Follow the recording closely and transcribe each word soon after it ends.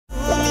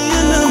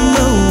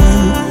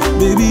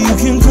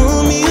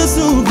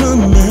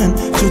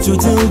Hey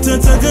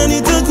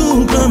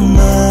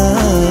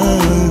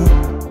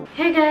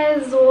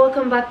guys,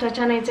 welcome back to our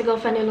channel. It's your girl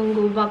Fanny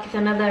back with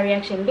another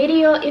reaction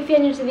video. If you're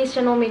new to this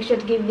channel, make sure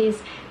to give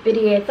this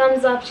video a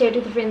thumbs up, share it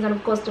with your friends, and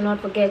of course do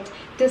not forget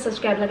to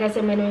subscribe. Like I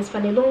said, my name is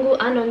Fanny Lungu,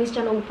 and on this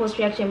channel we post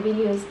reaction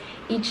videos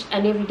each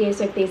and every day.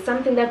 So if there's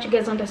something that you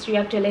guys want us to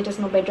react to, let us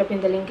know by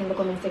dropping the link in the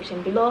comment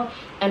section below,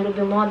 and we'll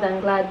be more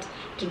than glad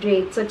to do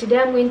it. So today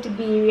I'm going to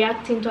be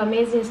reacting to an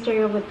amazing story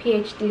of a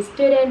PhD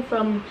student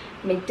from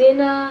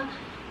Madinah.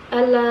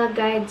 Allah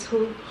guides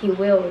who He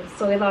wills.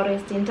 So without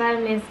wasting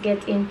time, let's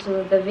get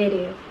into the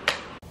video.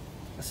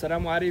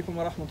 Assalamu alaikum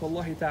wa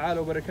rahmatullahi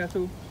ta'ala wa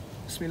barakatuh.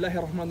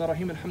 Bismillahir Rahmanir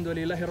Rahim.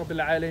 Alhamdulillahi Rabbil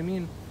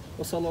Alameen.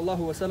 Wa sallallahu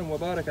wa sallam wa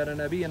baraka ala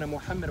nabiyyina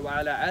Muhammad wa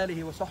ala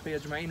alihi wa sahbihi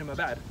ajma'in ma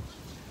ba'd.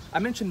 I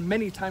mentioned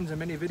many times in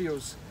many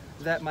videos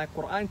that my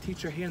Quran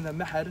teacher here in the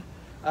Mahad,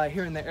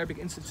 here in the Arabic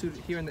Institute,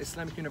 here in the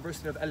Islamic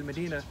University of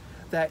Al-Madinah,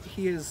 that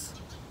he is,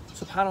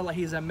 subhanAllah,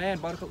 he is a man,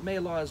 may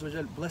Allah Azza wa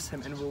Jal bless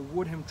him and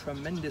reward him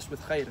tremendous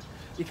with khair,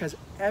 because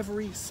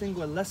every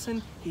single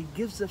lesson he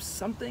gives us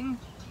something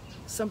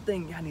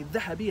yani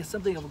dhahabiyya,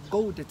 something of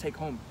gold to take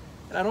home.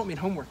 And I don't mean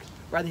homework,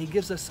 rather he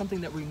gives us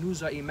something that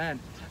renews our iman,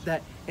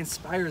 that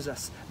inspires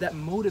us, that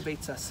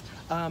motivates us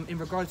in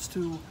regards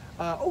to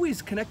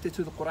always connected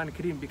to the Quran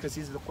Kareem, because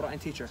he's the Quran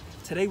teacher.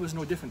 Today was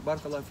no different,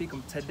 barakallahu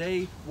feekum.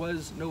 Today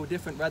was no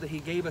different, rather he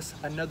gave us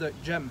another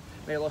gem.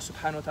 May Allah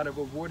subhanahu wa ta'ala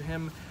reward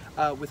him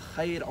with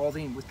khair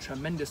azim, with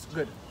tremendous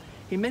good.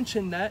 He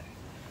mentioned that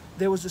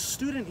there was a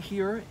student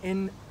here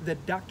in the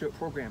doctorate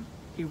program.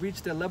 He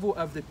reached the level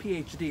of the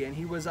PhD, and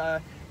he was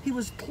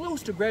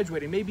close to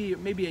graduating, maybe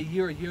a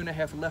year and a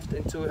half left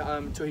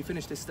until he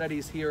finished his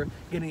studies here,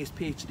 getting his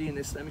PhD in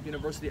the Islamic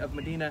University of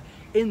Madinah,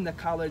 in the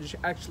college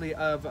actually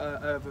of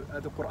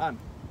the Quran.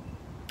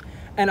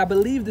 And I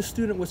believe the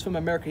student was from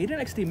America. He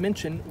didn't actually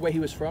mention where he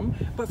was from,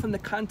 but from the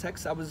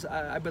context,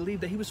 I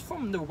believe that he was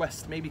from the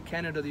West, maybe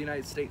Canada or the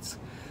United States.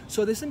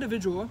 So this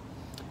individual,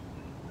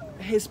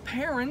 his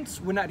parents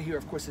were not here,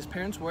 of course. His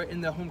parents were in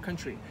their home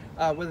country,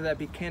 whether that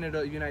be Canada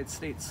or the United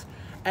States.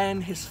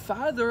 And his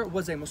father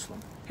was a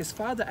Muslim. His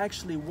father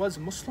actually was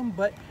Muslim,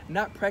 but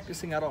not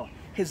practicing at all.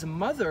 His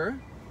mother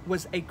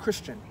was a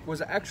Christian,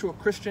 was an actual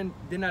Christian,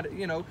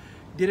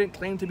 didn't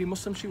claim to be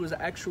Muslim. She was an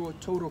actual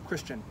total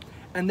Christian.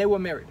 And they were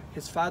married.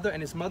 His father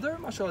and his mother,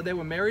 mashallah, they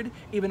were married,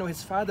 even though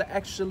his father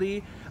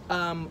actually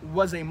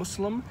was a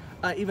Muslim,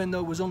 even though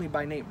it was only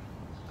by name.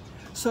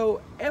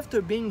 So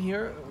after being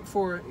here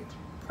for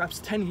perhaps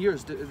 10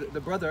 years,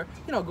 the brother,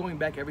 going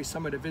back every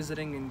summer to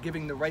visiting and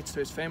giving the rights to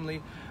his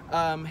family,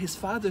 his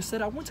father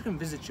said, I want to come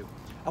visit you.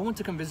 I want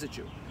to come visit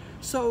you.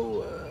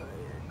 So,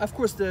 of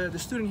course, the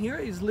student here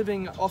is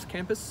living off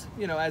campus,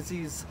 as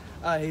he's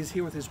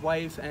here with his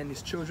wife and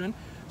his children.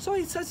 So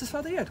he says to his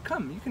father, yeah,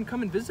 come. You can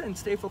come and visit and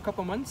stay for a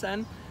couple months.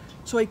 And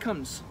so he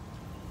comes.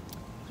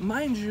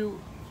 Mind you,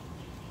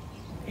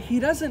 he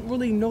doesn't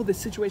really know the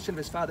situation of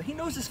his father. He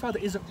knows his father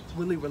isn't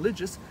really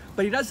religious,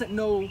 but he doesn't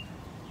know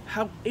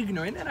how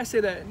ignorant, and I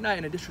say that not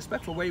in a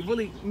disrespectful way,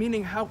 really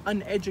meaning how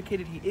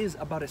uneducated he is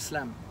about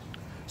Islam.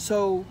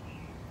 So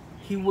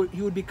he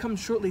would become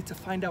shortly to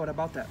find out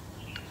about that.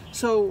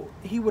 So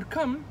he would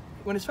come.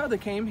 When his father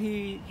came,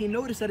 he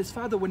noticed that his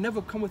father would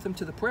never come with him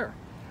to the prayer.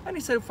 And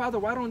he said, Father,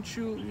 why don't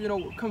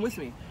you, come with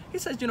me? He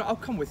says, I'll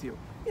come with you,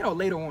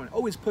 later on,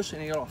 always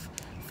pushing it off.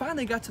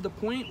 Finally got to the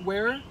point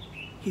where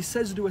he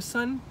says to his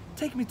son,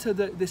 take me to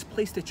this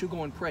place that you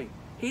go and pray.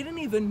 He didn't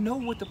even know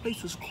what the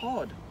place was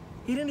called.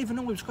 He didn't even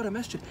know it was called a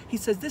masjid. He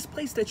says, this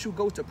place that you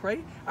go to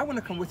pray, I want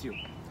to come with you.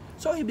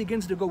 So he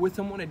begins to go with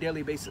him on a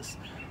daily basis.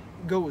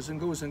 Goes and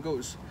goes and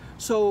goes.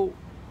 So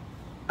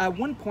at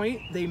one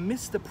point, they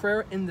missed the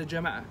prayer in the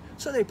jama'ah.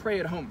 So they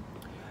pray at home.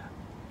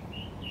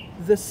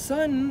 The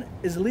son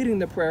is leading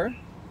the prayer.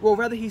 Well,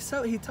 rather he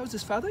tells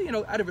his father,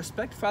 out of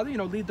respect, Father,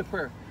 lead the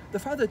prayer. The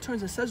father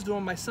turns and says to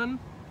him, my son,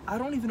 I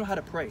don't even know how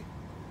to pray.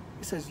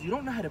 He says, you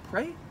don't know how to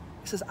pray?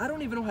 He says, I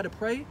don't even know how to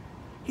pray.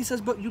 He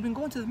says, but you've been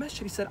going to the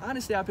masjid. He said,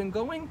 honestly, I've been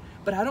going,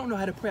 but I don't know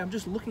how to pray. I'm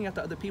just looking at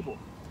the other people.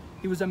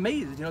 He was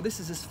amazed. This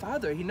is his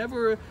father. He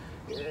never,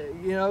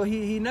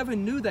 he never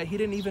knew that. He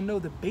didn't even know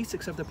the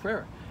basics of the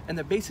prayer and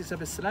the basics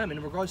of Islam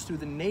in regards to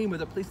the name of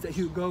the place that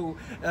you go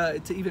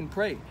to even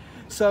pray.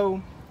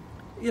 So,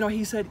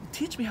 he said,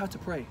 teach me how to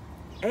pray.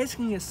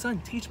 Asking his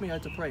son, teach me how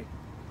to pray.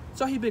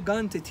 So he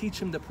began to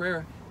teach him the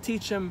prayer,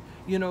 teach him,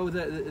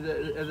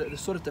 the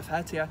Surah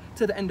Al-Fatiha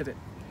to the end of it.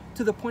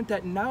 To the point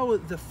that now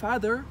the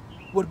father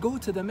would go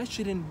to the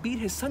masjid and beat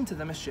his son to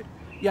the masjid.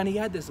 He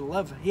had this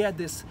love, he had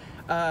this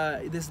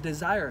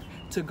desire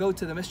to go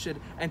to the masjid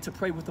and to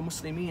pray with the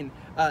Muslimin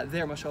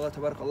there, mashallah,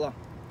 tabarakallah.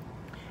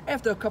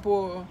 After a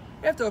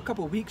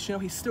couple weeks,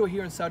 he's still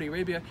here in Saudi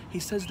Arabia. He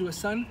says to his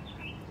son,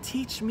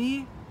 teach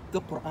me the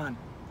Quran.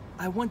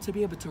 I want to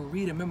be able to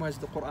read and memorize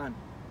the Quran.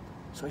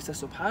 So he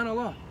says,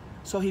 subhanallah.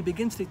 So he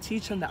begins to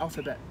teach him the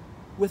alphabet.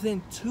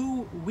 Within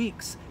 2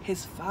 weeks,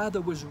 his father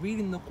was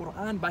reading the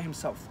Quran by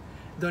himself.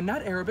 They're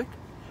not Arabic.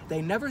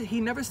 He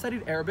never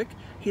studied Arabic.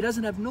 He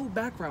doesn't have no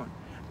background.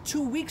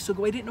 2 weeks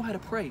ago, he didn't know how to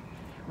pray.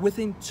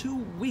 Within 2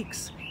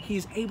 weeks,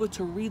 he's able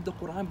to read the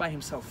Quran by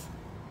himself.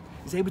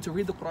 He's able to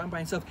read the Quran by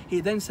himself.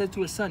 He then said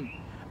to his son,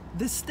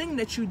 this thing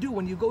that you do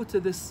when you go to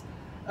this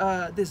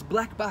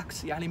black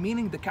box,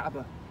 meaning the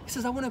Kaaba, he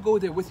says, I want to go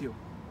there with you.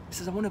 He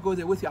says, I want to go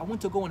there with you. I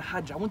want to go on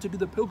Hajj. I want to do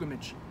the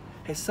pilgrimage.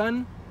 His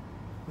son,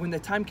 when the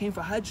time came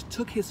for Hajj,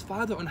 took his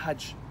father on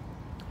Hajj.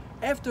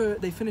 After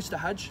they finished the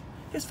Hajj,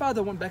 his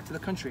father went back to the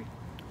country.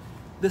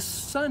 The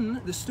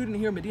son, the student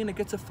here in Medina,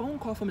 gets a phone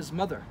call from his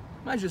mother.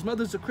 Mind you, his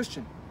mother's a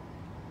Christian.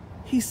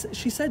 She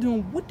said to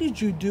him, what did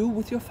you do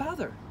with your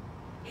father?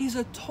 He's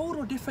a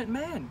total different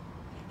man.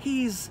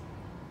 He's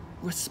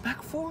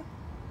respectful.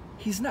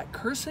 He's not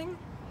cursing.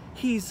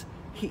 He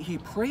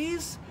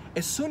prays.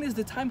 As soon as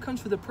the time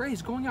comes for the prayer,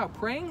 he's going out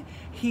praying.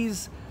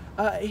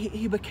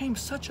 He became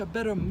such a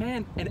better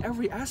man in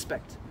every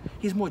aspect.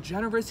 He's more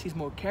generous. He's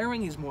more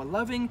caring. He's more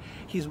loving.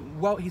 He's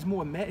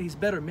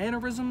better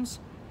mannerisms.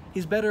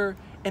 He's better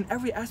in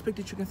every aspect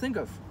that you can think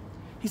of.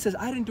 He says,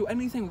 I didn't do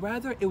anything.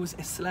 Rather, it was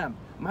Islam.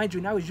 Mind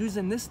you, now he's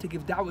using this to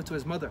give da'wah to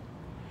his mother.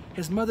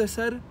 His mother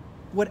said,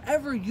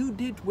 whatever you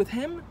did with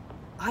him,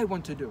 I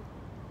want to do.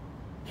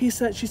 She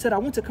said, I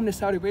want to come to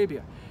Saudi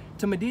Arabia,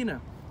 to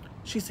Medina.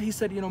 He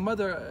said,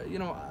 mother,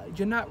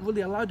 you're not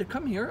really allowed to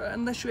come here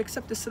unless you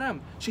accept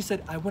Islam. She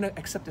said, I want to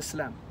accept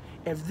Islam.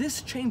 If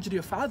this changed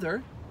your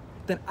father,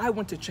 then I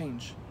want to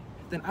change.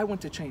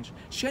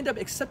 She ended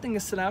up accepting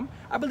Islam,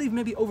 I believe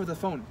maybe over the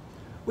phone.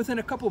 Within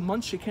a couple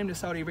months, she came to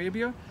Saudi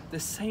Arabia. The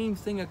same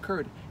thing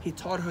occurred. He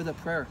taught her the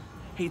prayer.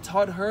 He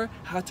taught her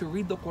how to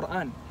read the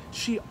Quran.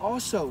 She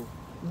also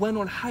went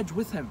on Hajj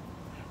with him.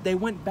 They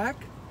went back,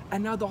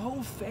 and now the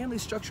whole family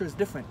structure is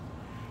different.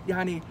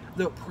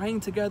 They're praying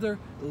together,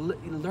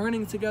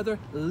 learning together,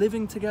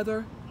 living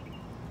together.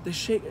 The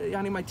Sheikh,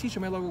 my teacher,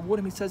 may Allah reward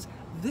him, he says,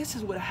 this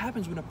is what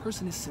happens when a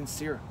person is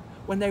sincere.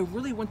 When they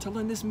really want to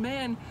learn. This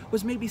man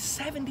was maybe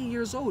 70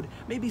 years old,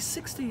 maybe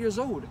 60 years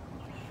old.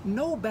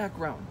 No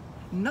background,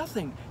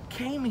 nothing,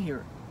 came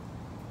here.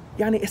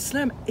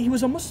 Islam, he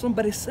was a Muslim,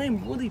 but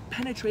Islam really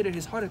penetrated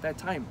his heart at that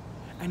time.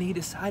 And he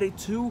decided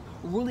to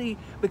really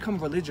become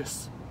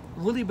religious,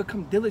 really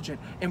become diligent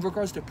in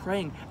regards to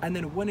praying, and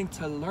then wanting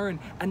to learn,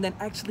 and then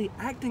actually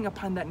acting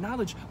upon that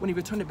knowledge when he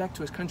returned it back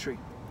to his country.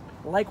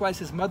 Likewise,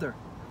 his mother,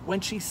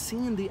 when she's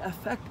seen the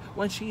effect,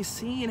 when she's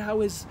seen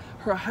how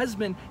her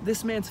husband,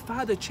 this man's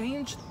father,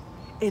 changed,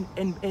 it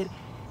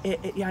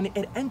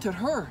entered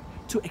her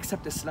to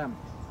accept Islam,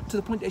 to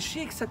the point that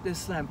she accepted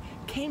Islam,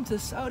 came to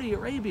Saudi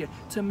Arabia,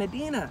 to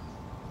Medina,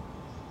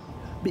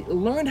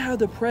 learned how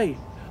to pray,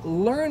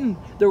 learned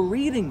the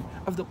reading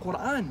of the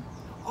Quran,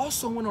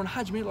 also went on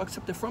Hajj, may Allah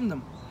accept it from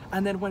them,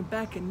 and then went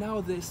back, and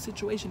now the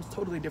situation is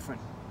totally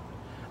different.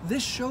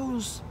 This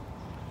shows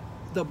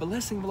the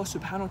blessing of Allah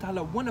subhanahu wa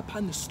ta'ala went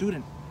upon the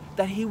student,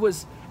 that he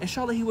was,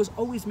 inshallah, he was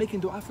always making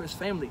dua for his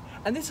family.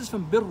 And this is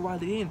from birr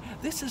walidain.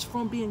 This is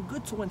from being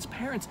good to one's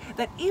parents,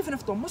 that even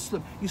if they're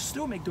Muslim, you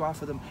still make dua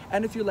for them.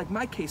 And if you're like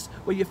my case,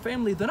 where your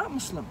family, they're not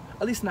Muslim,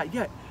 at least not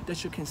yet,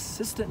 that you're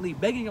consistently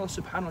begging Allah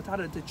subhanahu wa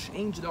ta'ala to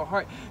change their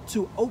heart,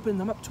 to open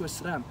them up to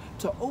Islam,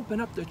 to open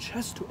up their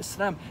chest to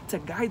Islam, to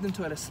guide them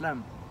to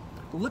Islam.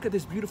 Look at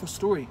this beautiful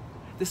story.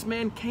 This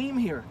man came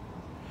here,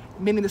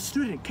 meaning the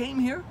student came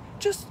here,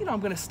 just, I'm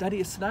going to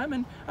study Islam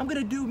and I'm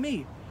going to do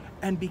me.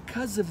 And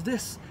because of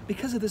this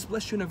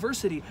blessed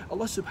university,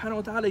 Allah subhanahu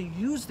wa ta'ala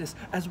used this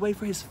as a way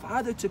for his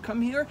father to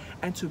come here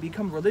and to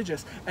become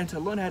religious and to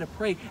learn how to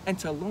pray and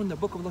to learn the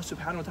book of Allah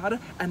subhanahu wa ta'ala.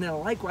 And then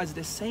likewise,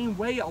 the same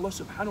way Allah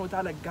subhanahu wa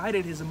ta'ala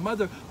guided his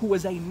mother, who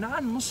was a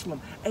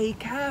non-Muslim, a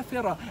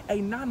kafira, a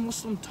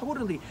non-Muslim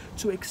totally,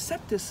 to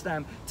accept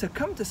Islam, to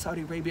come to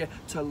Saudi Arabia,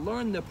 to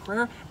learn the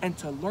prayer and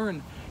to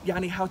learn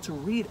how to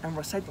read and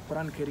recite the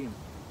Quran Kareem.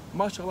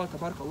 MashaAllah,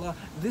 tabarakallah,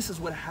 this is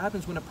what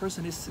happens when a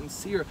person is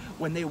sincere,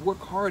 when they work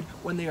hard,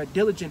 when they are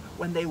diligent,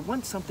 when they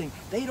want something.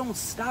 They don't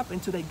stop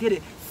until they get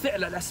it.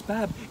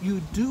 Fi'l-al-asbab,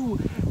 you do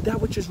that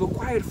which is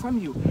required from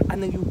you,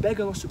 and then you beg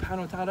Allah subhanahu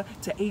wa ta'ala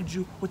to aid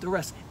you with the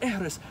rest.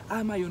 Ihris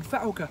ama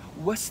yunfa'uka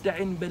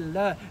wasta'in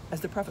billah. As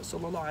the Prophet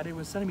sallallahu alaihi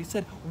wasallam, he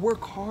said, work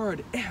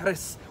hard,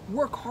 ihris,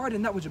 work hard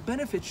in that which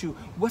benefits you,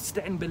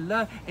 wasta'in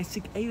billah, and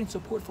seek aid and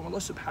support from Allah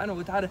subhanahu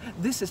wa ta'ala.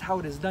 This is how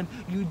it is done.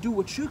 You do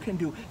what you can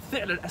do.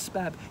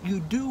 Fi'l-al-asbab. You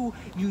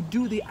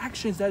do the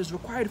actions that is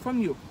required from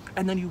you,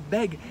 and then you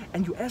beg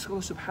and you ask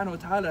Allah subhanahu wa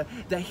ta'ala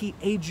that he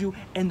aids you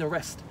in the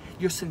rest.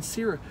 You're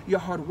sincere, you're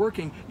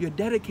hardworking, you're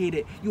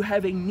dedicated, you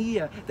have a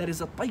niyyah that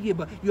is a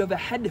tayyibah, you have a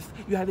hadif,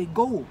 you have a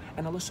goal,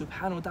 and Allah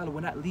subhanahu wa ta'ala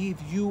will not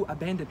leave you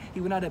abandoned.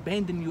 He will not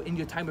abandon you in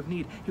your time of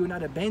need. He will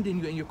not abandon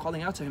you in your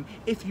calling out to him.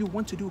 If you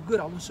want to do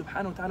good, Allah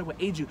subhanahu wa ta'ala will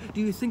aid you.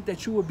 Do you think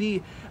that you will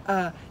be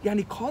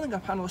calling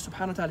upon Allah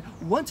subhanahu wa ta'ala,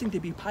 wanting to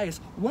be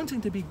pious,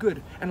 wanting to be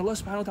good, and Allah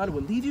subhanahu wa ta'ala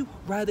will leave you?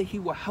 Rather, he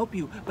will help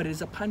you, but it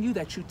is upon you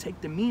that you take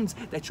the means,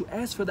 that you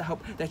ask for the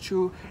help, that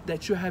you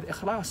have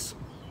ikhlas.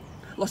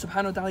 Allah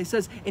subhanahu wa ta'ala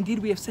says, indeed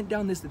we have sent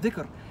down this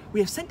dhikr, we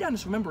have sent down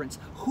this remembrance.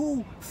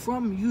 Who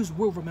from you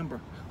will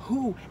remember?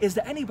 Who is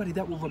there anybody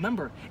that will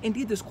remember?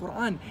 Indeed, this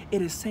Quran,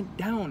 it is sent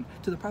down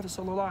to the Prophet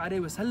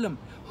ﷺ.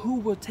 Who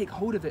will take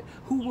hold of it?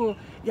 Who will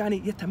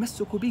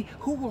يتمسك به?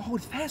 Who will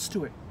hold fast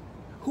to it?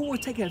 Who will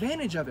take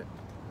advantage of it?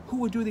 Who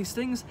will do these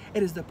things?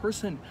 It is the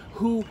person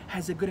who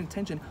has a good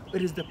intention.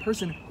 It is the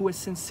person who is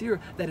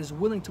sincere, that is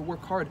willing to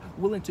work hard,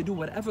 willing to do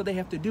whatever they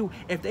have to do.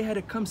 If they had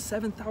to come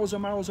 7,000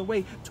 miles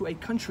away to a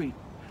country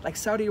like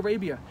Saudi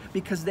Arabia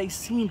because they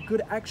seen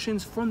good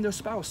actions from their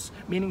spouse,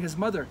 meaning his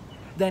mother,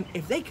 then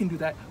if they can do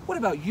that, what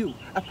about you?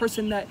 A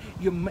person that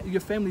your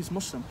family's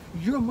Muslim,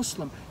 you're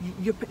Muslim,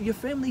 your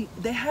family,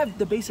 they have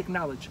the basic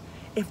knowledge.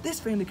 If this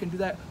family can do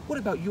that, what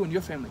about you and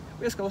your family?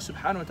 We ask Allah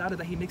subhanahu wa ta'ala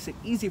that He makes it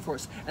easy for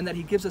us and that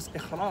He gives us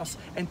ikhlas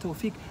and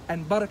tawfiq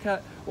and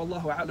barakah.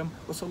 Wallahu a'lam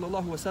wa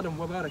sallallahu wa sallam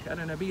wa barak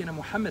ala nabiyyina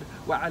Muhammad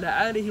wa ala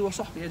alihi wa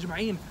sahbihi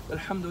ajma'in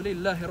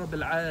walhamdulillahi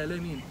rabbil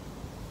alameen.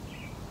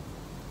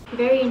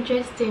 Very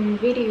interesting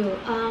video.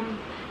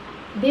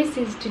 This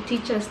is to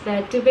teach us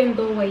that even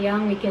though we're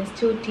young, we can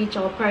still teach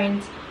our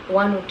parents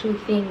one or two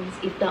things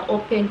if they're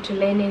open to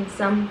learning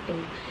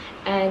something,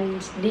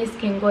 and this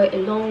can go a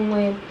long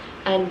way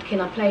and can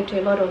apply to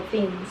a lot of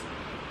things.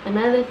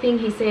 Another thing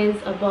he says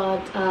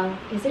about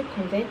is it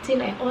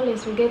converting? I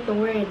always forget the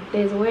word.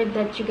 There's a word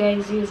that you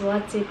guys use.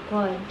 What's it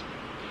called?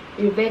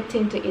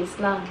 Reverting to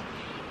Islam.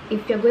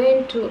 If you're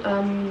going to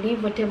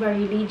leave whatever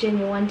religion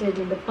you wanted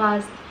in the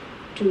past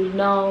to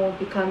now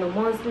become a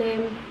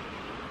Muslim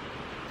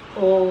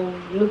or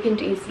look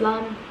into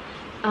Islam,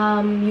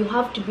 you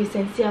have to be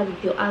sincere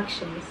with your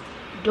actions.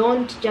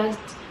 Don't just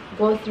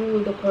go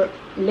through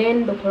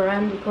learn the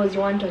Quran because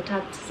you want to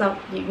attack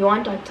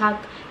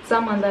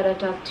someone that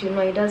attacked you.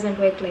 No, it doesn't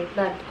work like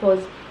that,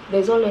 because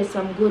there's always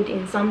some good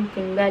in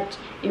something that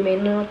you may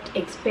not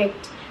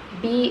expect.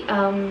 Be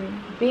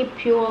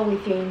pure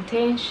with your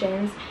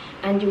intentions,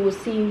 and you will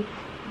see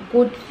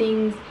good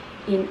things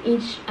in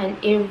each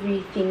and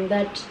everything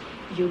that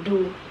you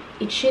do.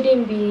 It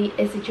shouldn't be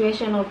a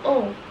situation of,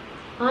 oh,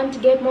 I want to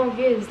get more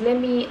views, let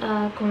me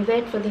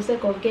convert for the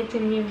sake of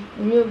getting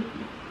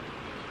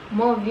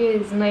more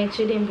views. No, it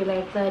shouldn't be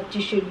like that.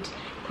 You should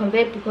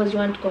convert because you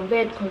want to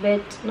revert because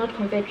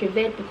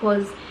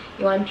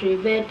you want to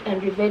revert,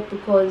 and revert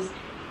because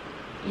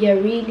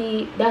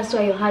that's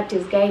why your heart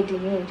is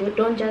guiding you.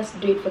 Don't just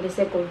do it for the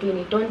sake of doing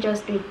it. Don't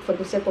just do it for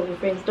the sake of your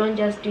friends. Don't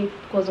just do it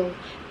because of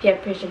peer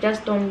pressure.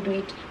 Just don't do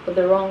it for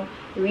the wrong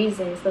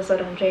reasons. That's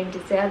what I'm trying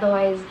to say.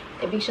 Otherwise,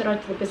 a big shout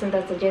out to the person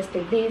that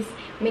suggested this.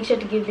 Make sure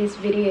to give this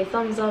video a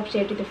thumbs up,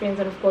 share it with your friends,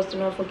 and of course do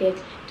not forget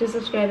to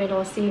subscribe, and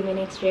I'll see you in my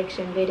next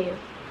reaction video.